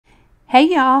Hey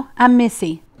y'all, I'm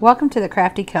Missy. Welcome to the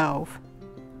Crafty Cove.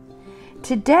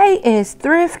 Today is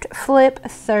Thrift Flip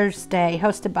Thursday,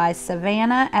 hosted by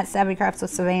Savannah at Savvy Crafts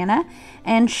with Savannah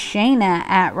and Shayna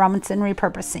at Robinson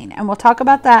Repurposing. And we'll talk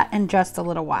about that in just a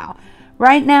little while.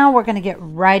 Right now, we're going to get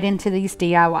right into these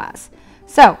DIYs.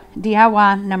 So,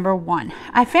 DIY number one.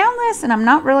 I found this and I'm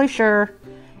not really sure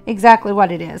exactly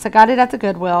what it is. I got it at the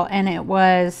Goodwill and it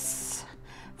was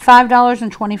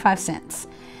 $5.25.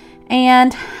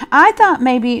 And I thought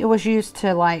maybe it was used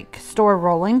to like store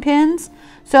rolling pins.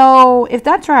 So if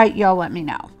that's right, y'all let me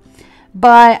know.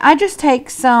 But I just take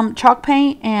some chalk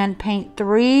paint and paint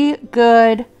 3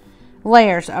 good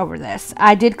layers over this.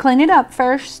 I did clean it up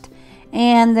first.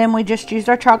 And then we just used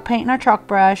our chalk paint and our chalk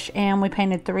brush. And we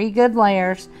painted 3 good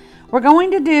layers. We're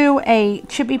going to do a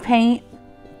chippy paint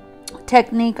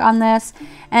technique on this.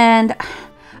 And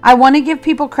I want to give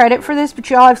people credit for this, but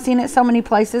y'all have seen it so many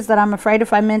places that I'm afraid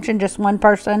if I mention just one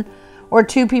person or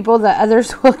 2 people, the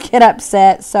others will get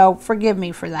upset. So forgive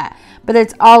me for that. But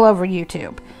it's all over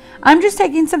YouTube. I'm just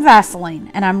taking some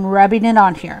Vaseline and I'm rubbing it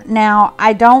on here. Now,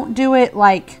 I don't do it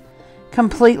like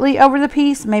completely over the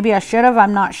piece. Maybe I should have.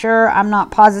 I'm not sure. I'm not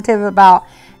positive about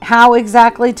how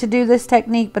exactly to do this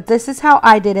technique, but this is how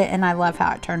I did it and I love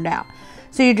how it turned out.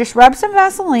 So you just rub some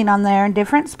Vaseline on there in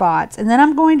different spots, and then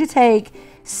I'm going to take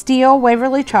Steel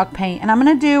Waverly chalk paint, and I'm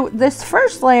going to do this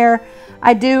first layer.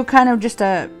 I do kind of just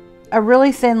a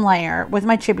really thin layer with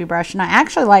my chippy brush, and I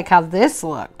actually like how this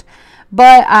looked,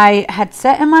 but I had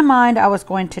set in my mind I was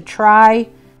going to try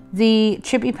the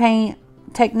chippy paint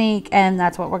technique, and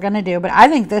that's what we're going to do. But I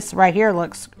think this right here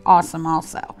looks awesome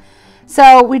also.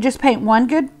 So we just paint 1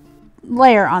 good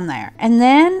layer on there, and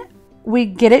then we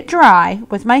get it dry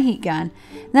with my heat gun.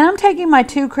 Then I'm taking my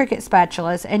 2 Cricut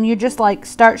spatulas and you just like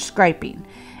start scraping.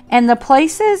 And the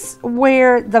places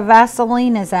where the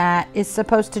Vaseline is at is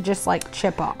supposed to just like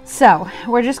chip off. So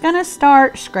we're just going to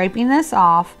start scraping this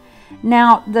off.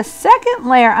 Now the second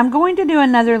layer, I'm going to do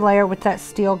another layer with that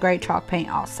steel gray chalk paint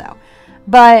also.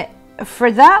 But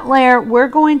for that layer, we're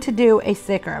going to do a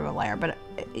thicker of a layer. But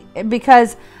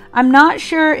because I'm not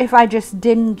sure if I just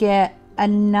didn't get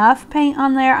enough paint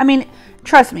on there. I mean,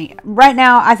 trust me, right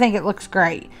now I think it looks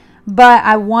great, but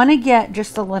I want to get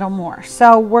just a little more.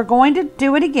 So we're going to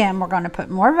do it again. We're going to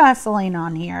put more Vaseline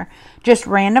on here, just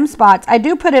random spots. I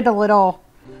do put it a little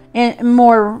in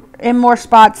more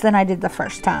spots than I did the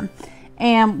first time.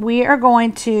 And we are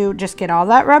going to just get all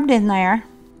that rubbed in there.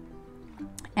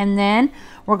 And then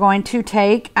we're going to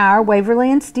take our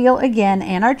Waverly and Steel again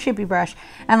and our chippy brush.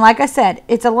 And like I said,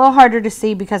 it's a little harder to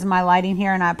see because of my lighting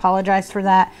here, and I apologize for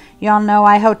that. Y'all know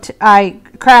I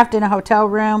craft in a hotel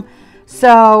room,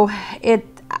 so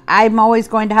I'm always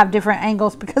going to have different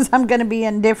angles because I'm going to be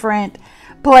in different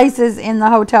places in the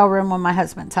hotel room when my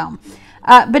husband's home.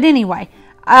 But anyway,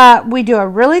 we do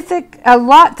a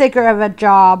lot thicker of a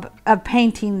job of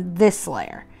painting this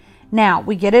layer. Now,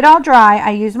 we get it all dry.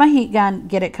 I use my heat gun,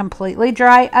 get it completely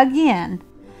dry again.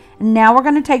 Now we're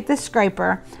going to take this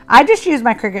scraper. I just use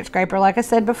my Cricut scraper, like I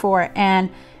said before, and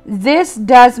this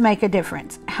does make a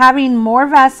difference. Having more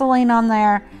Vaseline on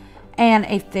there and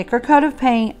a thicker coat of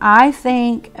paint, I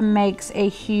think makes a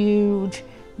huge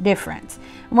difference.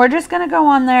 And we're just going to go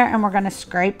on there and we're going to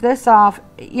scrape this off.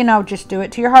 You know, just do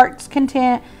it to your heart's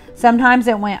content. Sometimes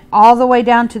it went all the way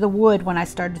down to the wood when I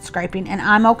started scraping, and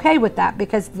I'm okay with that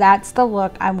because that's the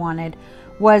look I wanted,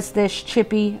 was this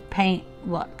chippy paint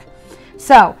look.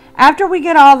 So after we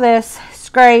get all this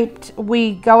scraped,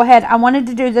 we go ahead. I wanted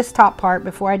to do this top part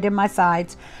before I did my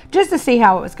sides just to see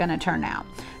how it was going to turn out.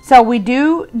 So we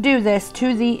do this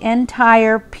to the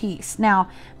entire piece. Now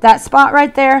that spot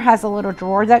right there has a little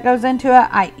drawer that goes into it.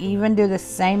 I even do the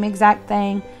same exact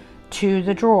thing to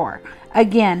the drawer.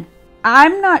 Again,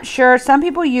 I'm not sure. Some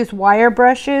people use wire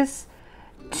brushes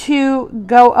to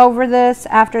go over this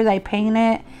after they paint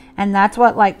it, and that's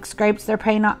what like scrapes their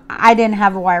paint on. I didn't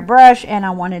have a wire brush and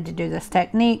I wanted to do this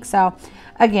technique. So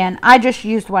again, I just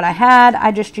used what I had.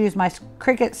 I just used my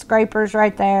Cricut scrapers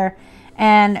right there,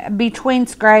 and between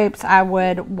scrapes I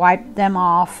would wipe them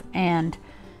off and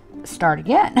start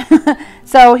again.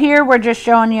 So here we're just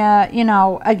showing you, you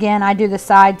know, again, I do the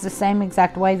sides the same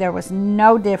exact way. There was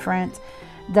no difference.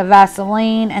 The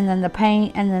Vaseline and then the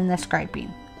paint and then the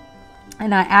scraping.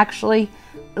 And I actually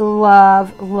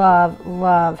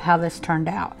love how this turned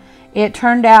out. It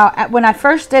turned out, when I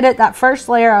first did it, that first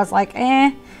layer, I was like,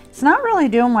 it's not really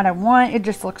doing what I want. It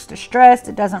just looks distressed.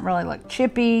 It doesn't really look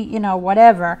chippy, you know,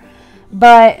 whatever.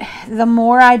 But the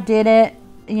more I did it,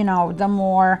 you know, the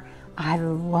more I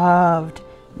loved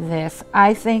this.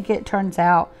 I think it turns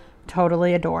out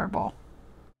totally adorable.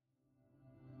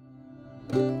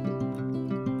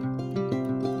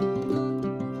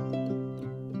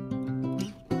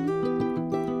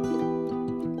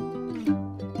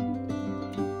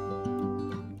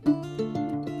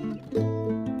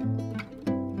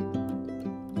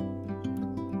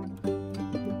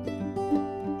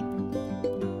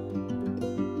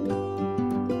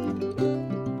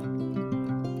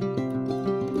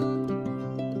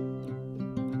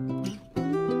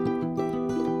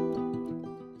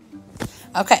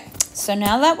 Okay, so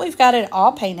now that we've got it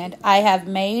all painted, I have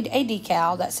made a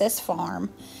decal that says farm.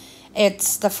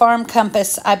 It's the Farm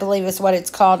Compass, I believe is what it's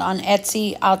called on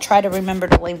Etsy. I'll try to remember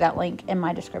to leave that link in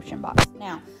my description box.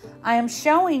 Now, I am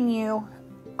showing you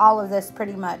all of this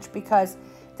pretty much because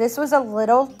this was a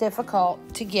little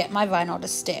difficult to get my vinyl to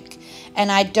stick.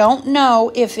 And I don't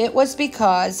know if it was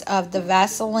because of the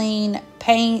Vaseline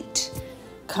paint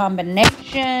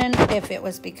combination, if it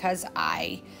was because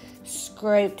I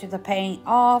scraped the paint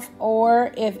off,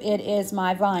 or if it is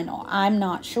my vinyl. I'm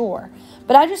not sure.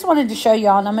 But I just wanted to show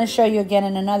y'all, and I'm going to show you again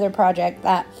in another project,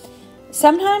 that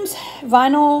sometimes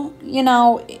vinyl, you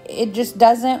know, it just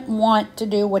doesn't want to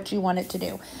do what you want it to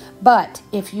do. But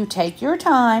if you take your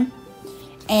time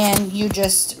and you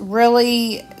just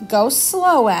really go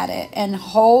slow at it and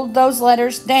hold those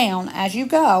letters down as you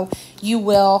go, you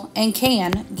will and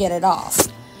can get it off.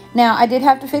 Now, I did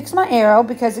have to fix my arrow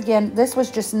because, again, this was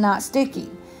just not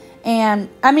sticking. And,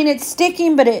 I mean, it's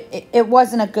sticking, but it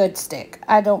wasn't a good stick.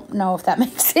 I don't know if that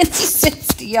makes any sense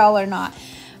to y'all or not.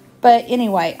 But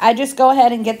anyway, I just go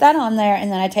ahead and get that on there,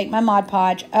 and then I take my Mod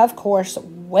Podge. Of course,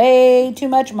 way too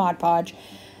much Mod Podge.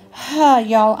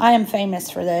 Y'all, I am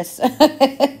famous for this.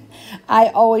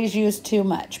 I always use too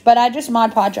much. But I just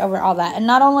Mod Podge over all that. And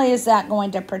not only is that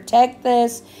going to protect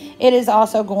this, it is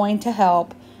also going to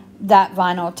help that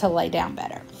vinyl to lay down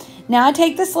better. Now I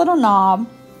take this little knob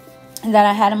that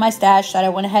I had in my stash that I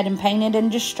went ahead and painted in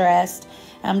Distressed.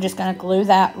 I'm just going to glue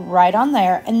that right on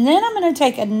there. And then I'm going to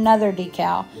take another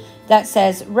decal that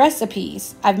says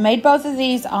Recipes. I've made both of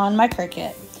these on my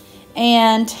Cricut.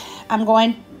 And I'm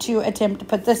going to attempt to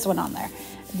put this one on there.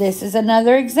 This is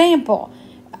another example.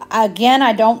 Again,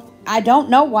 I don't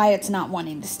know why it's not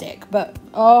wanting to stick. But,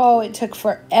 oh, it took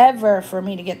forever for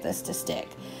me to get this to stick.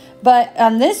 But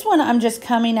on this one, I'm just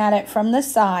coming at it from the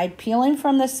side, peeling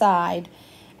from the side,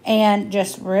 and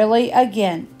just really,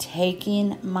 again,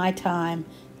 taking my time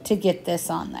to get this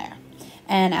on there.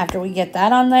 And after we get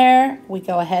that on there, we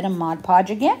go ahead and Mod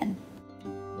Podge again.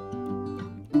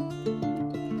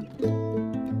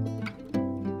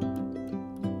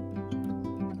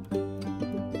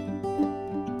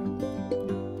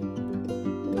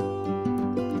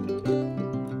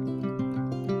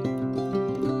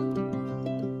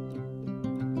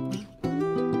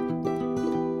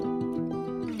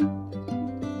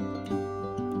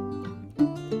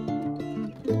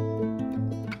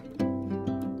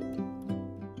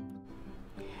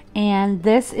 And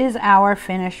this is our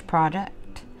finished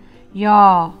project.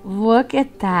 Y'all, look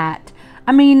at that.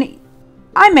 I mean,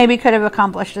 I maybe could have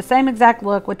accomplished the same exact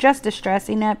look with just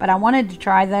distressing it, but I wanted to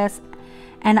try this,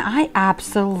 and I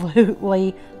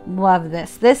absolutely love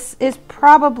this. This is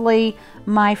probably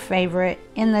my favorite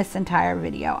in this entire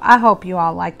video. I hope you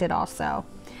all liked it also.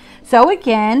 So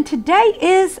again, today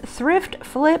is Thrift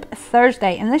Flip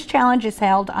Thursday, and this challenge is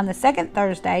held on the second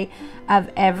Thursday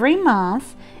of every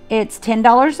month. It's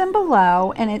 $10 and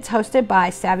below, and it's hosted by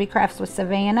Savvy Crafts with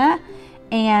Savannah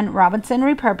and Robinson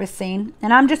Repurposing.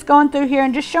 And I'm just going through here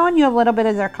and just showing you a little bit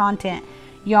of their content.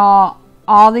 Y'all,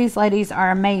 all these ladies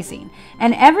are amazing.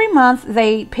 And every month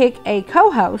they pick a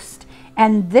co-host,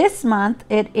 and this month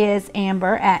it is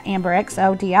Amber at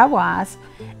AmberXO DIYs.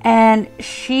 And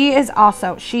she's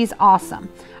awesome.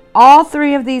 All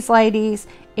three of these ladies,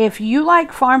 if you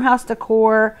like farmhouse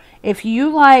decor, if you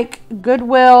like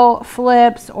Goodwill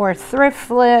flips or thrift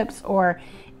flips or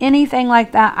anything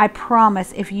like that, I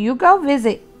promise if you go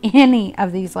visit any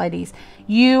of these ladies,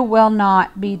 you will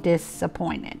not be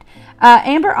disappointed.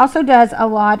 Amber also does a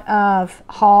lot of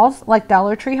hauls, like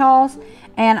Dollar Tree hauls,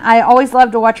 and I always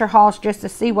love to watch her hauls just to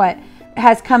see what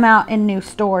has come out in new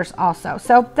stores also.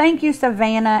 So thank you,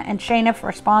 Savannah and Shayna,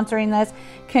 for sponsoring this.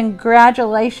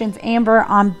 Congratulations, Amber,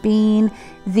 on being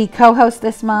the co-host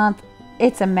this month.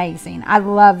 It's amazing. I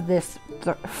love this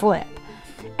flip.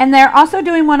 And they're also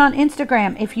doing one on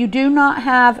Instagram. If you do not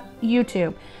have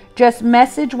YouTube, just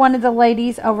message one of the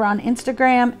ladies over on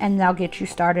Instagram and they'll get you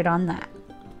started on that.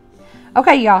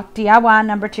 Okay, y'all, DIY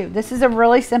number 2. This is a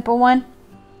really simple one.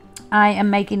 I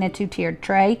am making a 2-tiered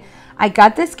tray. I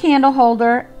got this candle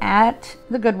holder at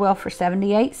the Goodwill for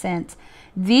 78 cents.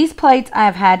 These plates I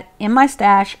have had in my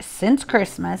stash since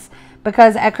Christmas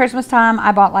because at Christmas time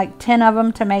I bought like 10 of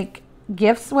them to make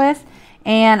gifts with,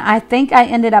 and I think I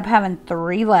ended up having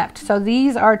 3 left. So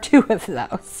these are 2 of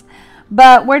those.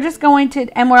 But we're just going to,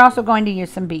 and we're also going to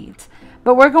use some beads.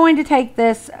 But we're going to take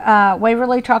this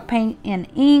Waverly chalk paint in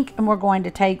ink, and we're going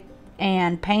to take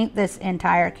and paint this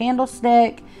entire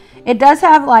candlestick. It does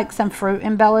have like some fruit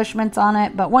embellishments on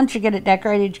it, but once you get it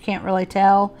decorated, you can't really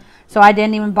tell. So I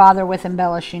didn't even bother with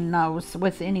embellishing those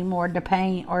with any more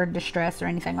paint or distress or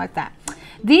anything like that.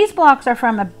 These blocks are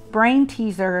from a brain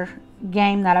teaser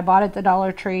game that I bought at the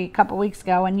Dollar Tree a couple weeks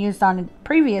ago and used on a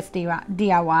previous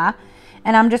DIY.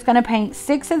 And I'm just going to paint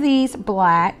 6 of these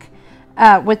black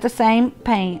with the same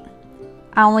paint.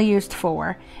 I only used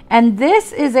 4. And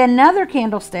this is another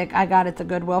candlestick I got at the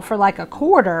Goodwill for like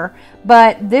 $1,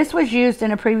 but this was used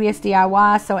in a previous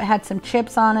DIY, so it had some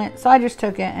chips on it. So I just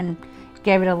took it and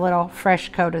gave it a little fresh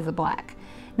coat of the black.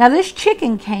 Now this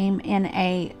chicken came in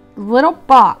a little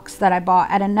box that I bought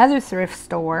at another thrift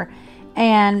store,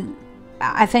 and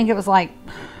I think it was like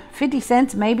 50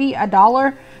 cents, maybe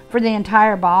 $1 for the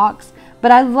entire box,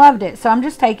 but I loved it. So I'm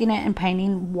just taking it and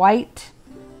painting white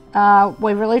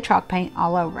Waverly chalk paint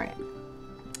all over it.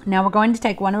 Now we're going to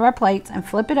take one of our plates and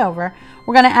flip it over.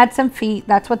 We're going to add some feet.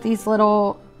 That's what these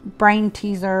little brain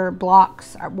teaser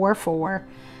blocks were for.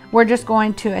 We're just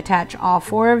going to attach all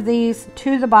 4 of these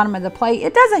to the bottom of the plate.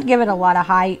 It doesn't give it a lot of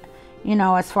height, you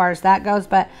know, as far as that goes,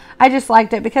 but I just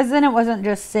liked it because then it wasn't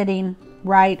just sitting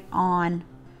right on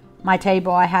my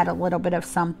table. I had a little bit of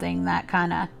something that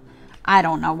kind of, I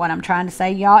don't know what I'm trying to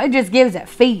say, y'all. It just gives it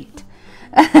feet.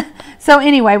 So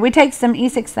anyway, we take some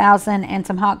E6000 and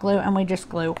some hot glue, and we just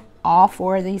glue all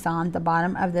 4 of these on the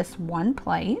bottom of this one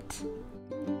plate.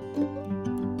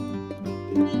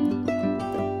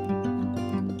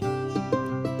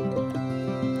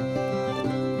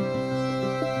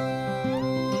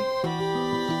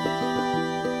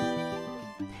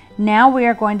 Now we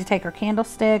are going to take our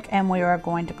candlestick and we are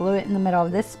going to glue it in the middle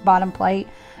of this bottom plate.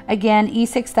 Again,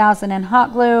 E6000 and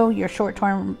hot glue, your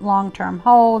short-term, long-term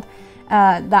hold.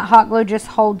 That hot glue just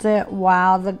holds it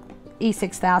while the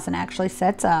E6000 actually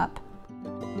sets up.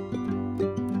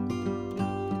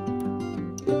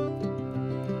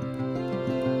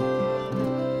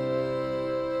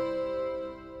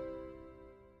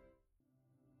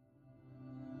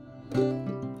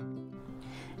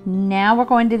 Now we're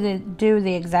going to do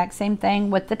the exact same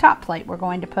thing with the top plate. We're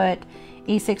going to put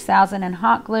E6000 and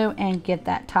hot glue and get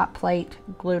that top plate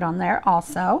glued on there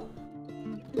also.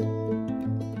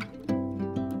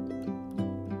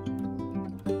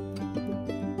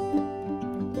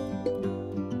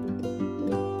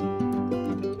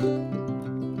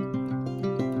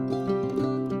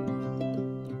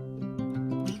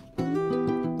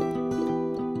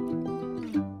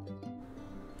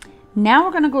 Now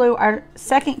we're going to glue our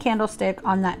second candlestick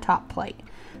on that top plate.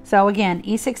 So again,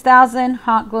 E6000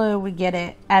 hot glue, we get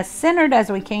it as centered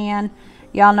as we can.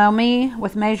 Y'all know me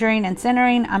with measuring and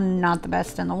centering. I'm not the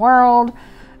best in the world,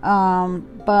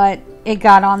 but it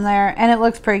got on there and it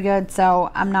looks pretty good,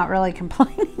 so I'm not really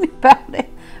complaining about it,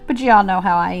 but y'all know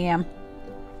how I am.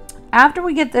 After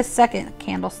we get this second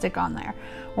candlestick on there,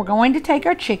 we're going to take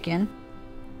our chicken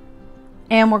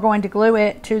and we're going to glue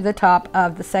it to the top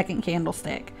of the second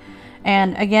candlestick.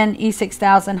 And again,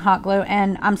 E6000 hot glue.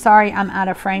 And I'm sorry I'm out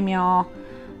of frame, y'all,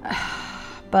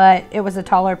 but it was a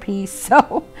taller piece,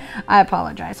 so I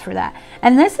apologize for that.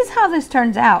 And this is how this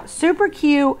turns out. Super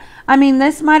cute. I mean,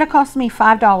 this might have cost me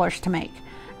 $5 to make.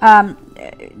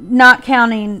 Not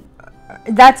counting,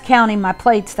 that's counting my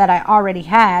plates that I already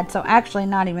had, so actually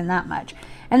not even that much.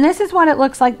 And this is what it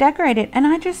looks like decorated, and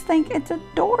I just think it's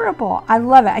adorable. I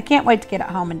love it. I can't wait to get it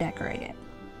home and decorate it.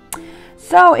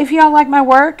 So if y'all like my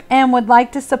work and would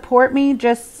like to support me,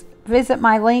 just visit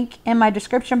my link in my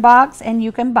description box and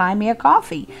you can buy me a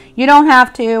coffee. You don't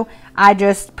have to. I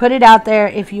just put it out there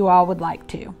if you all would like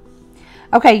to.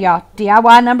 Okay, y'all,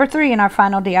 DIY number 3 in our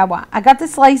final DIY. I got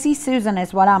this Lazy Susan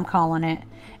is what I'm calling it.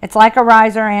 It's like a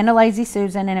riser and a Lazy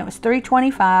Susan, and it was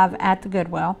 $3.25 at the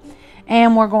Goodwill.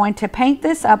 And we're going to paint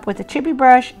this up with a chippy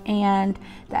brush and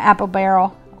the apple barrel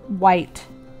white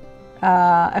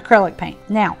acrylic paint.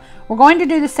 Now, we're going to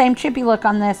do the same chippy look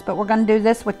on this, but we're going to do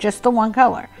this with just the one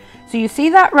color. So you see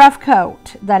that rough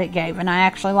coat that it gave, and I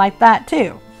actually like that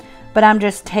too. But I'm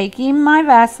just taking my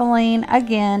Vaseline,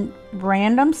 again,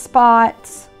 random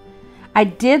spots. I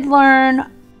did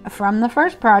learn from the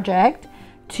first project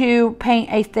to paint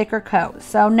a thicker coat.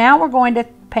 So now we're going to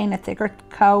paint a thicker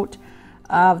coat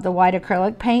of the white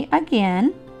acrylic paint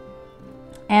again.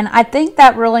 And I think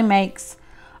that really makes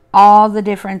all the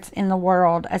difference in the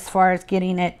world as far as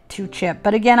getting it to chip.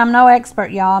 But again, I'm no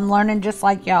expert, y'all. I'm learning just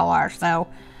like y'all are. So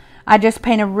I just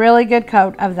paint a really good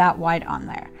coat of that white on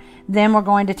there. Then we're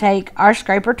going to take our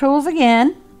scraper tools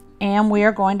again, and we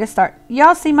are going to start.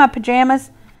 Y'all see my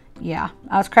pajamas? Yeah,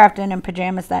 I was crafting in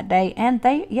pajamas that day, and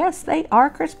yes, they are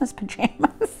Christmas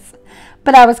pajamas,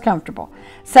 but I was comfortable.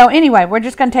 So anyway, we're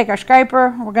just going to take our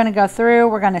scraper. We're going to go through.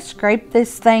 We're going to scrape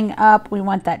this thing up. We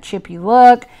want that chippy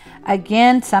look.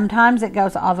 Again, sometimes it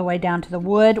goes all the way down to the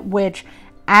wood, which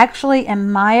actually,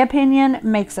 in my opinion,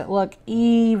 makes it look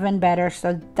even better.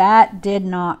 So that did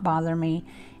not bother me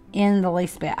in the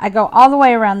least bit. I go all the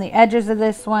way around the edges of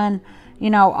this one, you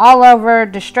know, all over,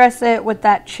 distress it with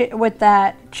that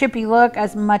chippy look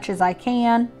as much as I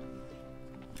can.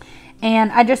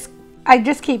 And I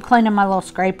just keep cleaning my little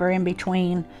scraper in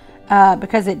between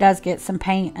because it does get some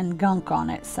paint and gunk on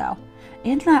it. So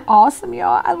isn't that awesome,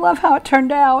 y'all? I love how it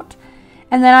turned out.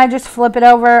 And then I just flip it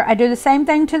over. I do the same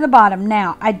thing to the bottom.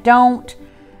 Now, I don't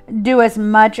do as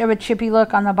much of a chippy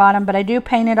look on the bottom, but I do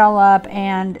paint it all up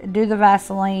and do the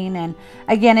Vaseline. And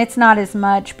again, it's not as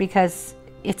much because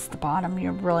it's the bottom.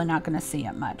 You're really not going to see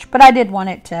it much. But I did want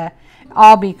it to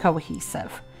all be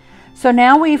cohesive. So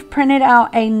now we've printed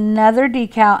out another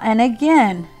decal. And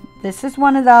again, this is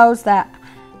one of those that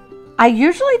I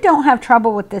usually don't have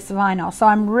trouble with this vinyl. So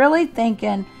I'm really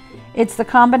thinking it's the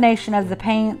combination of the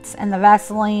paints and the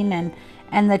Vaseline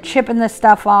and the chipping the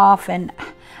stuff off. And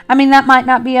I mean, that might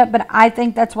not be it, but I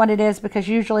think that's what it is because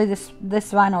usually this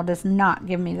vinyl does not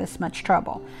give me this much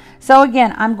trouble. So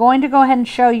again, I'm going to go ahead and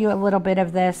show you a little bit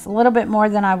of this, a little bit more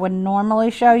than I would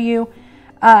normally show you,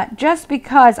 just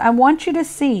because I want you to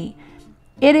see.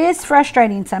 It is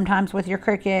frustrating sometimes with your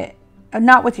Cricut,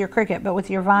 not with your Cricut, but with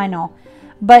your vinyl.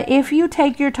 But if you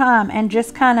take your time and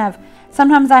just kind of,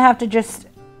 sometimes I have to just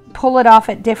pull it off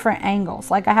at different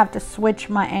angles. Like I have to switch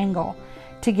my angle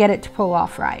to get it to pull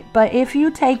off right. But if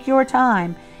you take your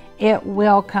time, it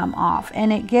will come off.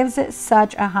 And it gives it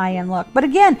such a high-end look. But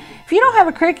again, if you don't have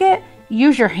a Cricut,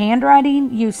 use your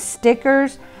handwriting, use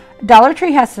stickers. Dollar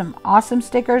Tree has some awesome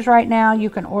stickers right now. You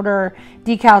can order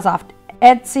decals off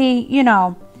Etsy. You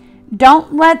know,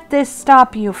 don't let this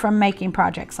stop you from making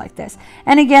projects like this.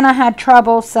 And again, I had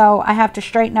trouble, so I have to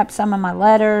straighten up some of my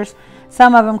letters.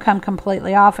 Some of them come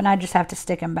completely off and I just have to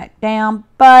stick them back down,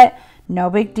 but no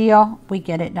big deal. We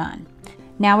get it done.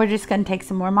 Now we're just going to take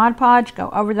some more Mod Podge, go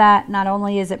over that. Not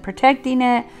only is it protecting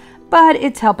it, but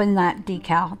it's helping that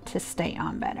decal to stay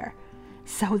on better.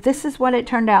 So this is what it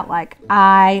turned out like.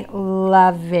 I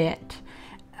love it.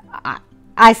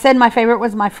 I said my favorite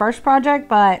was my first project,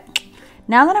 but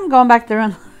now that I'm going back through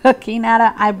and looking at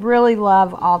it, I really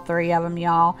love all three of them,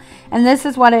 y'all. And this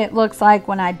is what it looks like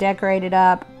when I decorate it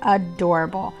up.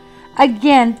 Adorable.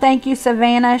 Again, thank you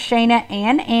Savannah, Shayna,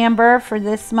 and Amber for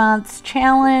this month's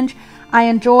challenge. I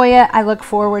enjoy it. I look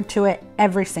forward to it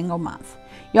every single month.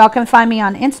 Y'all can find me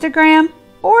on Instagram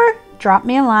or drop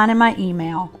me a line in my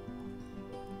email.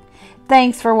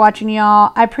 Thanks for watching,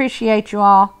 y'all. I appreciate you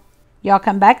all. Y'all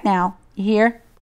come back now. You hear?